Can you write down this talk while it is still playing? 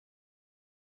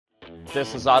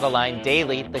This is Autoline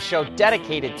Daily, the show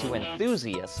dedicated to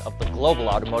enthusiasts of the global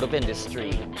automotive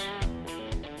industry.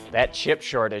 That chip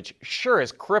shortage sure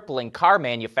is crippling car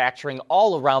manufacturing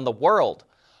all around the world.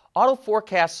 Auto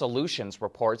Forecast Solutions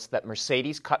reports that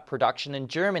Mercedes cut production in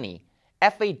Germany.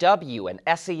 FAW and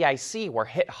SAIC were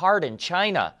hit hard in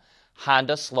China.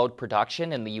 Honda slowed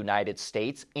production in the United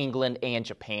States, England, and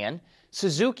Japan.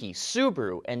 Suzuki,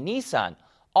 Subaru, and Nissan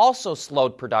also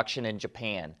slowed production in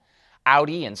Japan.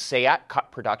 Audi and SEAT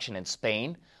cut production in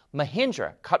Spain.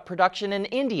 Mahindra cut production in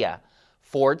India.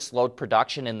 Ford slowed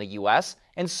production in the U.S.,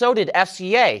 and so did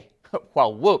FCA.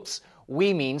 Well, whoops,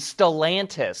 we mean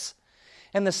Stellantis.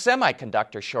 And the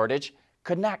semiconductor shortage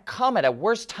could not come at a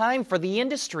worse time for the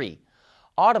industry.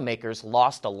 Automakers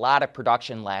lost a lot of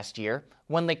production last year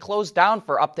when they closed down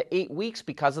for up to 8 weeks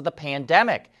because of the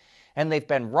pandemic, and they've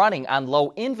been running on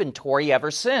low inventory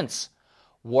ever since.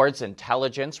 Ward's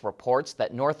Intelligence reports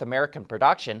that North American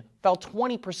production fell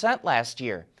 20% last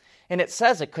year, and it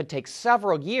says it could take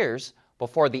several years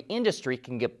before the industry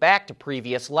can get back to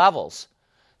previous levels.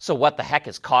 So what the heck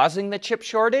is causing the chip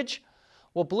shortage?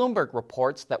 Well, Bloomberg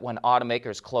reports that when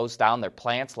automakers closed down their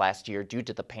plants last year due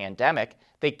to the pandemic,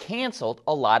 they canceled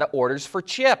a lot of orders for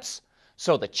chips.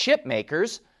 So the chip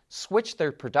makers switched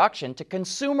their production to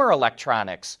consumer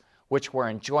electronics, which were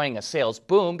enjoying a sales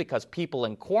boom because people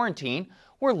in quarantine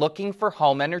were looking for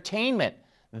home entertainment.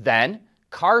 Then,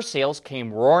 car sales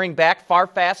came roaring back far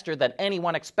faster than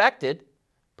anyone expected,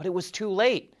 but it was too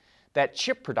late. That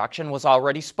chip production was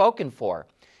already spoken for,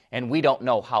 and we don't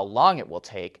know how long it will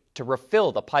take to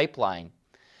refill the pipeline.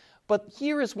 But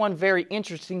here is one very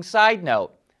interesting side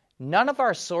note. None of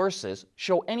our sources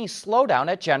show any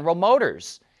slowdown at General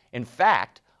Motors. In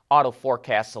fact, Auto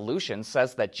Forecast Solutions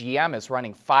says that GM is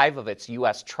running 5 of its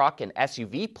U.S. truck and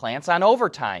SUV plants on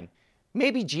overtime.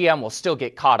 Maybe GM will still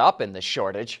get caught up in this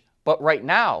shortage, but right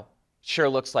now, sure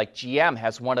looks like GM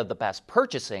has one of the best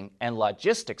purchasing and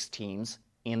logistics teams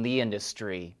in the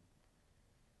industry.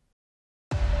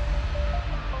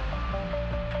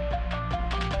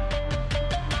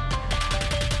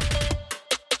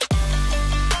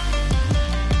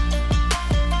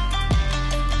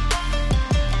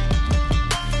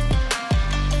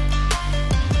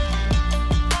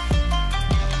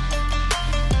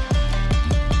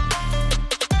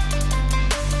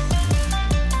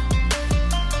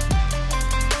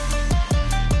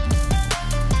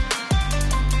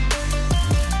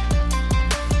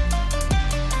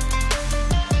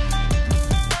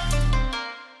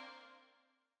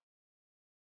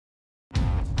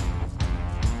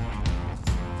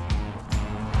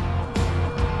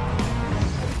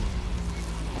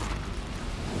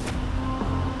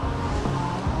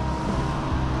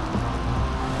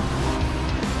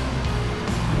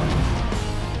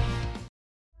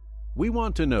 We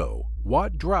want to know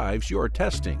what drives your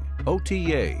testing.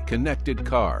 OTA, connected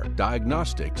car,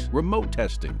 diagnostics, remote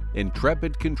testing.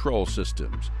 Intrepid Control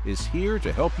Systems is here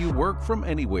to help you work from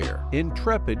anywhere.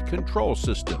 Intrepid Control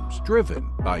Systems, driven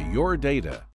by your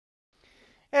data.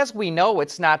 As we know,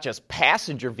 it's not just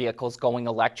passenger vehicles going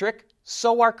electric,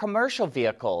 so are commercial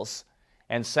vehicles.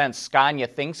 And since Scania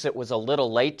thinks it was a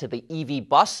little late to the EV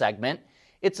bus segment,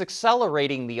 it's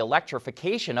accelerating the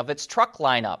electrification of its truck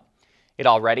lineup. It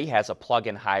already has a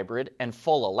plug-in hybrid and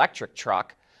full electric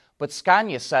truck, but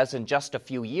Scania says in just a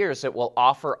few years it will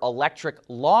offer electric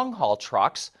long-haul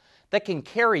trucks that can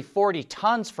carry 40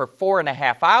 tons for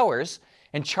 4.5 hours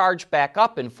and charge back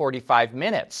up in 45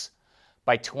 minutes.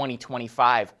 By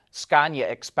 2025, Scania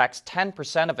expects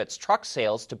 10% of its truck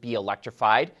sales to be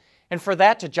electrified, and for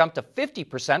that to jump to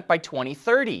 50% by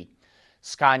 2030.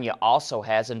 Scania also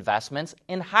has investments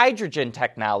in hydrogen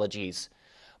technologies,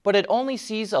 but it only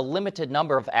sees a limited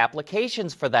number of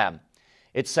applications for them.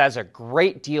 It says a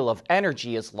great deal of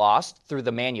energy is lost through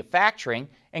the manufacturing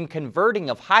and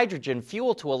converting of hydrogen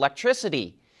fuel to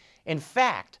electricity. In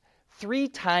fact, 3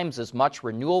 times as much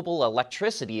renewable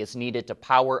electricity is needed to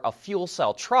power a fuel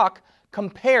cell truck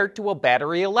compared to a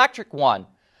battery electric one.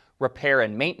 Repair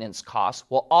and maintenance costs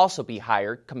will also be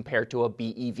higher compared to a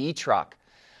BEV truck.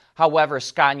 However,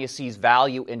 Scania sees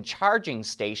value in charging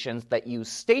stations that use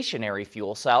stationary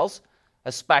fuel cells,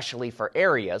 especially for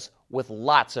areas with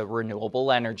lots of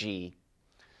renewable energy.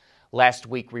 Last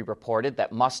week we reported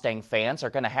that Mustang fans are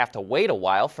going to have to wait a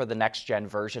while for the next-gen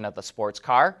version of the sports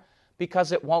car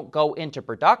because it won't go into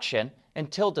production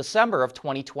until December of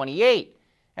 2028,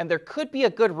 and there could be a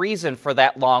good reason for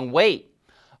that long wait.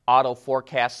 Auto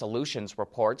Forecast Solutions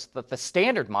reports that the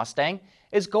standard Mustang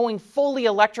is going fully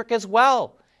electric as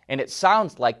well, and it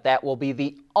sounds like that will be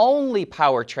the only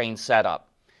powertrain setup.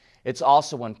 It's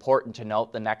also important to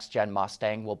note the next-gen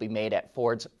Mustang will be made at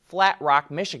Ford's Flat Rock,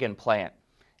 Michigan plant.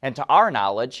 And to our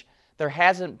knowledge, there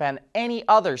hasn't been any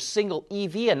other single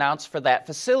EV announced for that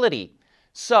facility.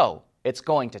 So it's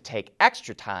going to take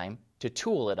extra time to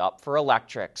tool it up for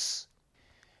electrics.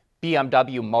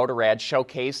 BMW Motorrad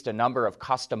showcased a number of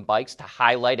custom bikes to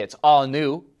highlight its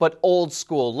all-new but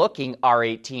old-school-looking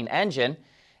R18 engine,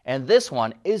 and this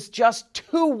one is just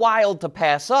too wild to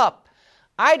pass up.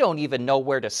 I don't even know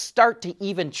where to start to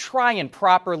even try and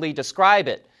properly describe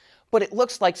it, but it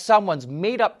looks like someone's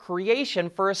made-up creation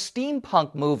for a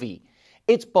steampunk movie.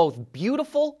 It's both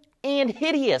beautiful and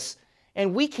hideous,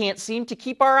 and we can't seem to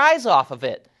keep our eyes off of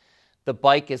it. The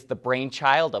bike is the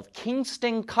brainchild of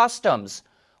Kingston Customs,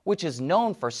 which is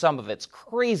known for some of its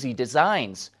crazy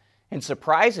designs. And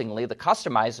surprisingly, the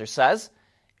customizer says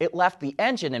it left the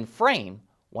engine and frame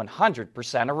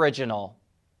 100% original.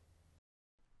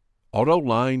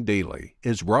 AutoLine Daily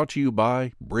is brought to you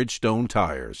by Bridgestone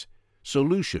Tires,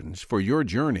 solutions for your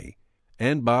journey,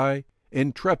 and by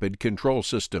Intrepid Control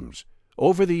Systems,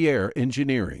 over-the-air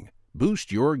engineering.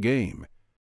 Boost your game.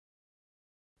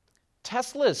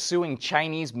 Tesla is suing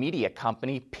Chinese media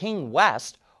company Ping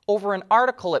West over an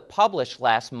article it published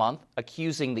last month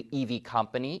accusing the EV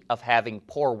company of having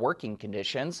poor working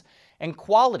conditions and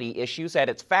quality issues at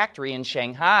its factory in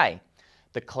Shanghai.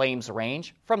 The claims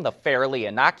range from the fairly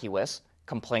innocuous,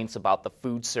 complaints about the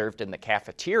food served in the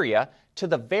cafeteria, to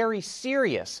the very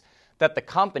serious, that the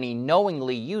company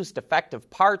knowingly used defective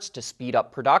parts to speed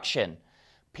up production.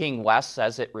 Ping West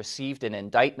says it received an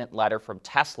indictment letter from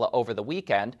Tesla over the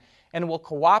weekend and will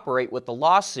cooperate with the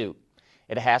lawsuit.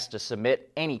 It has to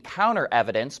submit any counter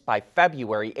evidence by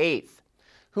February 8th.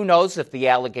 Who knows if the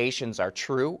allegations are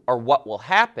true or what will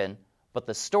happen, but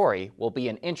the story will be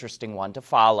an interesting one to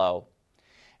follow.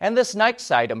 And this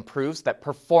next item proves that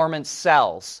performance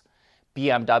sells.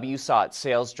 BMW saw its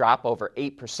sales drop over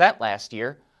 8% last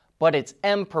year, but its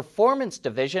M Performance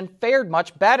division fared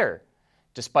much better.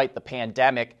 Despite the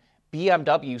pandemic,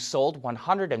 BMW sold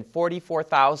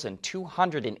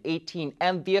 144,218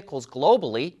 M vehicles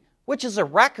globally, which is a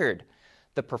record.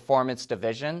 The Performance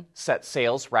division set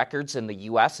sales records in the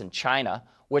US and China,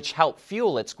 which helped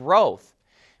fuel its growth.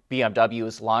 BMW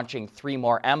is launching 3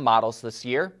 more M models this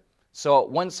year, so it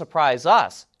wouldn't surprise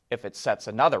us if it sets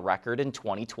another record in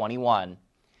 2021.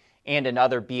 And in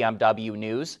other BMW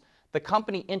news, the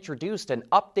company introduced an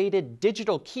updated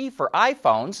digital key for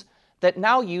iPhones that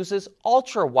now uses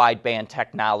ultra-wideband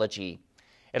technology.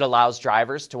 It allows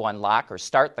drivers to unlock or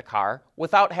start the car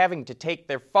without having to take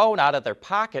their phone out of their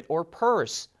pocket or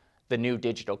purse. The new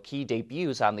digital key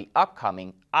debuts on the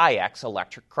upcoming iX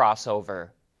electric crossover.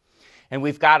 And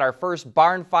we've got our first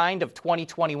barn find of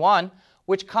 2021,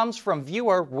 which comes from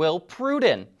viewer Will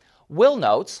Pruden. Will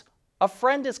notes, a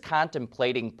friend is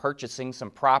contemplating purchasing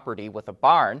some property with a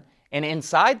barn, and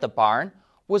inside the barn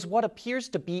was what appears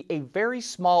to be a very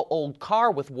small old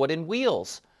car with wooden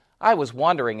wheels. I was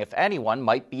wondering if anyone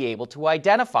might be able to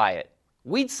identify it.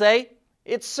 We'd say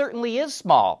it certainly is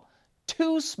small.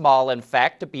 Too small, in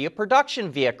fact, to be a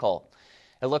production vehicle.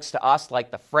 It looks to us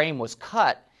like the frame was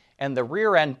cut and the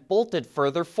rear end bolted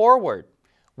further forward.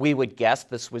 We would guess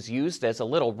this was used as a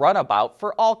little runabout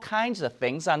for all kinds of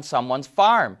things on someone's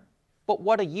farm. But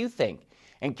what do you think?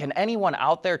 And can anyone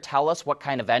out there tell us what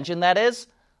kind of engine that is?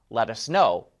 Let us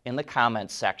know in the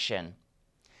comments section.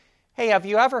 Hey, have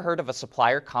you ever heard of a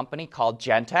supplier company called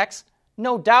Gentex?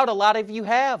 No doubt a lot of you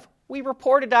have. We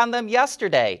reported on them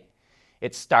yesterday.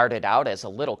 It started out as a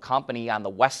little company on the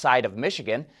west side of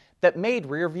Michigan that made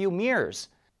rearview mirrors.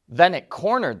 Then it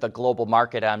cornered the global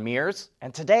market on mirrors,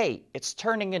 and today it's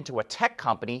turning into a tech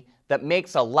company that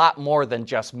makes a lot more than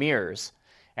just mirrors.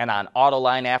 And on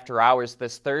Autoline After Hours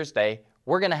this Thursday,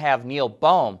 we're going to have Neil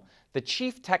Bohm, the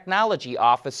Chief Technology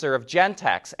Officer of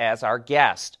Gentex, as our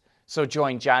guest. So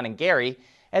join John and Gary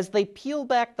as they peel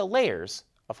back the layers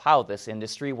of how this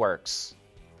industry works.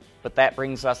 But that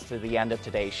brings us to the end of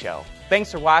today's show.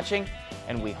 Thanks for watching,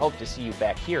 and we hope to see you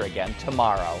back here again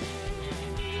tomorrow.